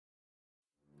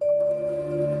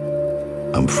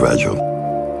I'm fragile.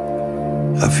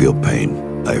 I feel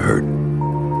pain. I hurt.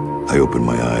 I open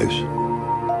my eyes.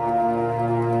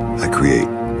 I create.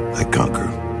 I conquer.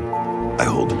 I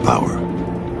hold the power.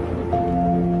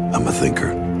 I'm a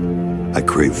thinker. I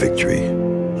crave victory.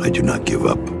 I do not give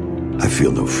up. I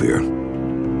feel no fear.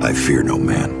 I fear no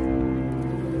man.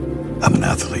 I'm an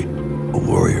athlete, a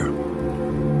warrior,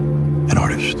 an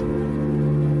artist.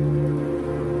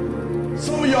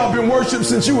 Some of y'all been worshiping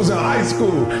since you was in high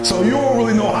school, so you don't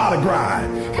really know how to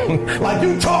grind. Like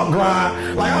you talk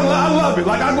grind, like I love it.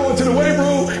 Like I go into the weight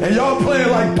room and y'all playing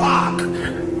like Pac.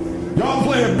 Y'all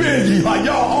playing Biggie, like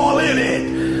y'all all in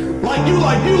it. Like you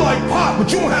like Pac,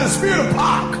 but you don't have the spirit of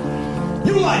Pac.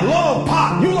 You like love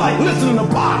Pac, you like listening to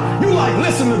Pac, you like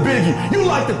listening to Biggie, you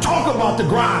like to talk about the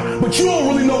grind, but you don't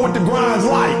really know what the grind's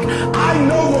like. I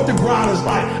know what the grind is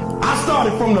like. I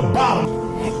started from the bottom.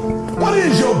 What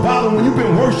is your bottom when you've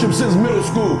been worshiped since middle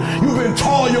school? You've been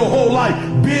tall your whole life,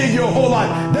 big your whole life.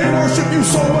 They worship you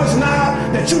so much now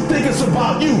that you think it's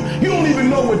about you. You don't even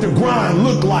know what the grind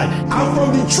look like. I'm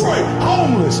from Detroit,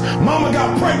 homeless. Mama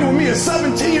got pregnant with me at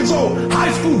 17 years old,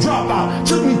 high school dropout.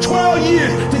 Took me 12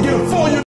 years to get a 4-year